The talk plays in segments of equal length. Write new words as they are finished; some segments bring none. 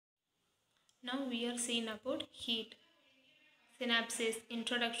Now we are seeing about heat. Synapses,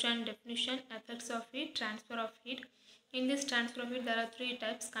 introduction, definition, effects of heat, transfer of heat. In this transfer of heat, there are three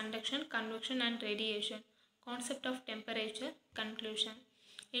types: conduction, convection, and radiation. Concept of temperature, conclusion.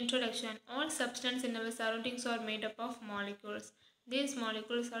 Introduction. All substances in our surroundings are made up of molecules. These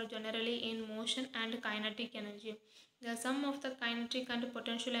molecules are generally in motion and kinetic energy. The sum of the kinetic and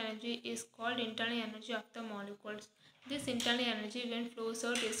potential energy is called internal energy of the molecules. This internal energy, when flows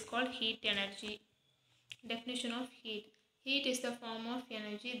out, is called heat energy. Definition of heat. Heat is the form of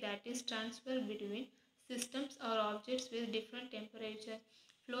energy that is transferred between systems or objects with different temperature,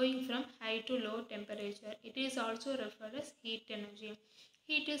 flowing from high to low temperature. It is also referred as heat energy.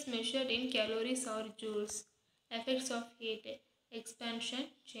 Heat is measured in calories or joules. Effects of heat: expansion,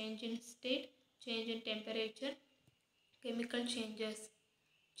 change in state, change in temperature, chemical changes,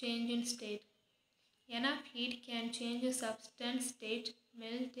 change in state. Enough heat can change a substance state,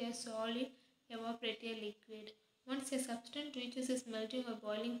 melt a solid, evaporate a liquid. Once a substance reaches its melting or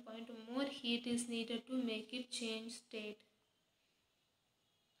boiling point, more heat is needed to make it change state.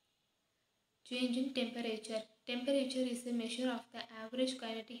 Change in temperature. Temperature is a measure of the average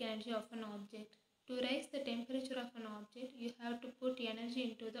kinetic energy of an object. To raise the temperature of an object, you have to put energy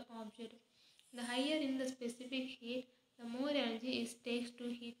into the object. The higher in the specific heat, the more energy it takes to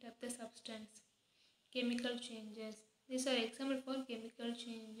heat up the substance. Chemical changes. These are examples for chemical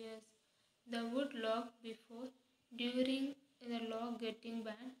changes. The wood log before, during the log getting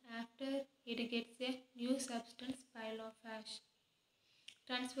burned, after it gets a new substance, pile of ash.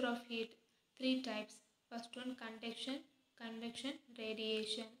 Transfer of heat. Three types. First one, conduction, convection,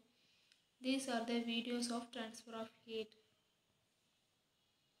 radiation. These are the videos of transfer of heat.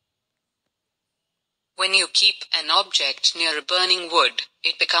 When you keep an object near a burning wood,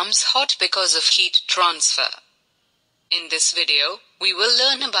 it becomes hot because of heat transfer. In this video, we will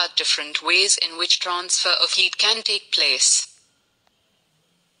learn about different ways in which transfer of heat can take place.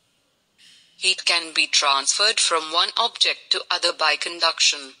 Heat can be transferred from one object to other by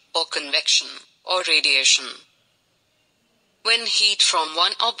conduction, or convection, or radiation. When heat from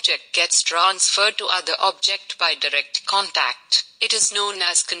one object gets transferred to other object by direct contact, it is known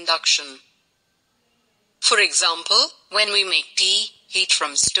as conduction. For example, when we make tea, heat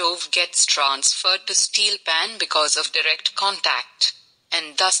from stove gets transferred to steel pan because of direct contact,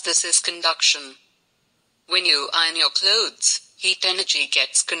 and thus this is conduction. When you iron your clothes, heat energy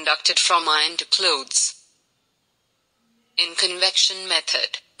gets conducted from iron to clothes. In convection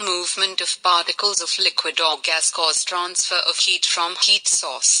method, movement of particles of liquid or gas cause transfer of heat from heat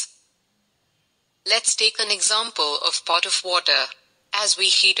source. Let's take an example of pot of water. As we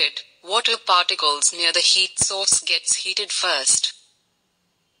heat it, water particles near the heat source gets heated first.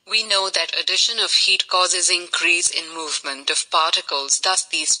 We know that addition of heat causes increase in movement of particles, thus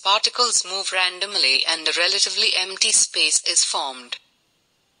these particles move randomly and a relatively empty space is formed.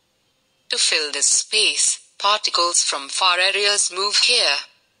 To fill this space, particles from far areas move here.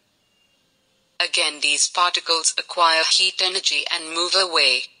 Again these particles acquire heat energy and move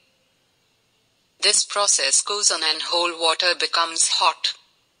away. This process goes on and whole water becomes hot.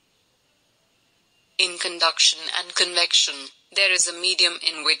 In conduction and convection, there is a medium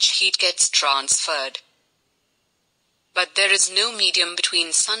in which heat gets transferred. But there is no medium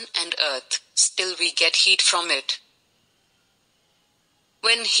between sun and earth, still we get heat from it.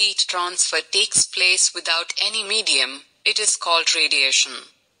 When heat transfer takes place without any medium, it is called radiation.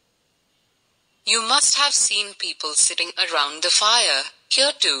 You must have seen people sitting around the fire.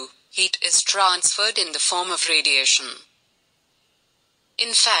 Here too, heat is transferred in the form of radiation.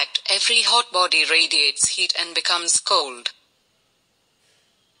 In fact, every hot body radiates heat and becomes cold.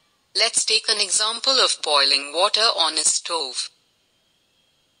 Let's take an example of boiling water on a stove.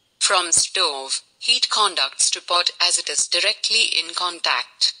 From stove, heat conducts to pot as it is directly in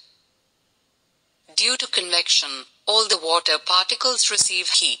contact. Due to convection, all the water particles receive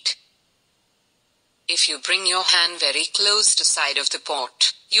heat. If you bring your hand very close to side of the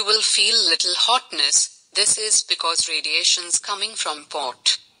pot, you will feel little hotness. This is because radiations coming from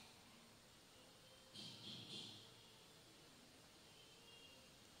pot.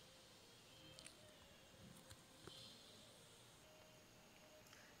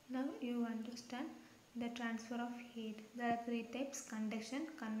 Now you understand the transfer of heat. There are three types: conduction,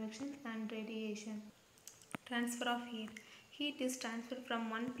 convection, and radiation. Transfer of heat. Heat is transferred from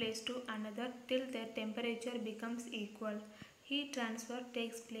one place to another till their temperature becomes equal. Heat transfer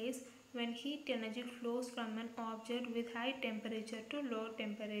takes place when heat energy flows from an object with high temperature to low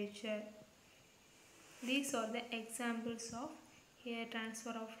temperature. These are the examples of here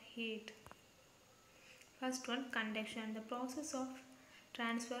transfer of heat. First one, conduction. The process of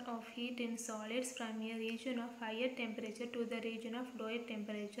transfer of heat in solids from a region of higher temperature to the region of lower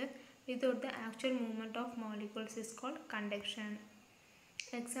temperature without the actual movement of molecules is called conduction.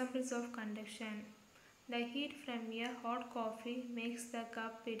 Examples of conduction. The heat from a hot coffee makes the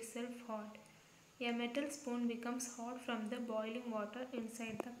cup itself hot. A metal spoon becomes hot from the boiling water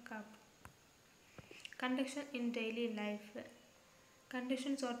inside the cup. Conduction in daily life.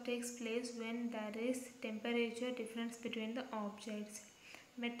 Conduction takes place when there is temperature difference between the objects.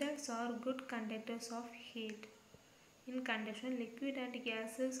 Metals are good conductors of heat. In conduction, liquid and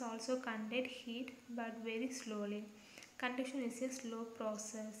gases also conduct heat but very slowly. Conduction is a slow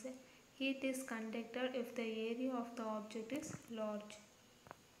process. Heat is conducted if the area of the object is large.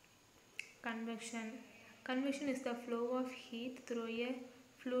 Convection. Convection is the flow of heat through a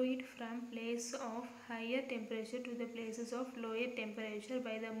fluid from places of higher temperature to the places of lower temperature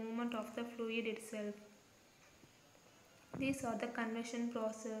by the movement of the fluid itself. These are the convection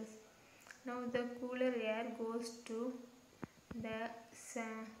process. Now the cooler air goes to the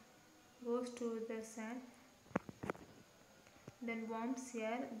sun, then warms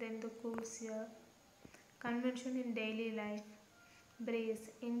air, then the cools air. Convection in daily life. Breeze.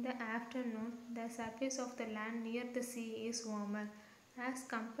 In the afternoon, the surface of the land near the sea is warmer. As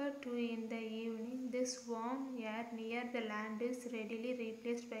compared to in the evening, this warm air near the land is readily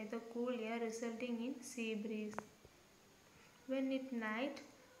replaced by the cool air resulting in sea breeze. When at night,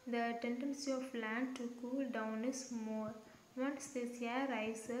 the tendency of land to cool down is more. Once this air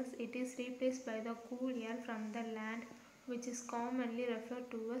rises, it is replaced by the cool air from the land, which is commonly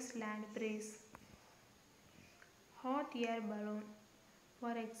referred to as land breeze. Hot air balloon.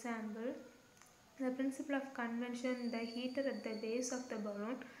 For example, the principle of convection, the heater at the base of the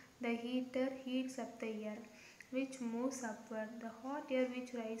balloon, the heater heats up the air, which moves upward. The hot air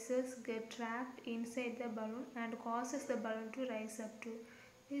which rises gets trapped inside the balloon and causes the balloon to rise up too.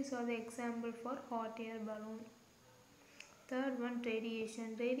 These are the example for hot air balloon. Third one,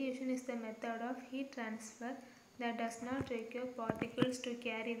 radiation. Radiation is the method of heat transfer that does not require particles to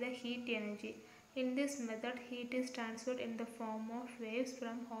carry the heat energy. In this method, heat is transferred in the form of waves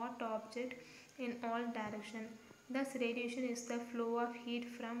from hot object in all directions. Thus, radiation is the flow of heat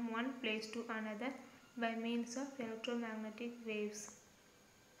from one place to another by means of electromagnetic waves.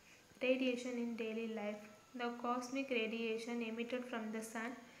 Radiation in daily life. The cosmic radiation emitted from the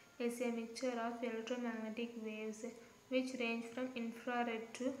sun is a mixture of electromagnetic waves which range from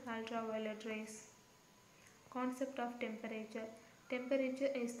infrared to ultraviolet rays. Concept of temperature. Temperature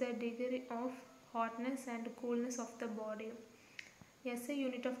is the degree of hotness and coolness of the body. SI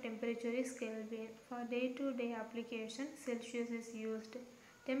unit of temperature is Kelvin. For day-to-day application, Celsius is used.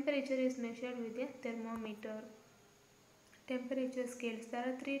 Temperature is measured with a thermometer. Temperature scales. There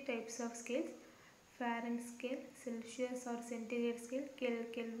are three types of scales: Fahrenheit scale, Celsius or centigrade scale,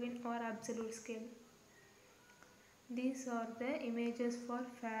 Kelvin or absolute scale. These are the images for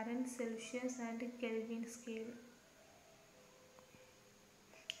Fahrenheit, Celsius and Kelvin scale.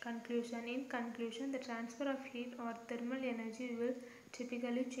 Conclusion. In conclusion, the transfer of heat or thermal energy will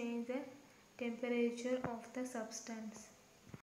typically change the temperature of the substance.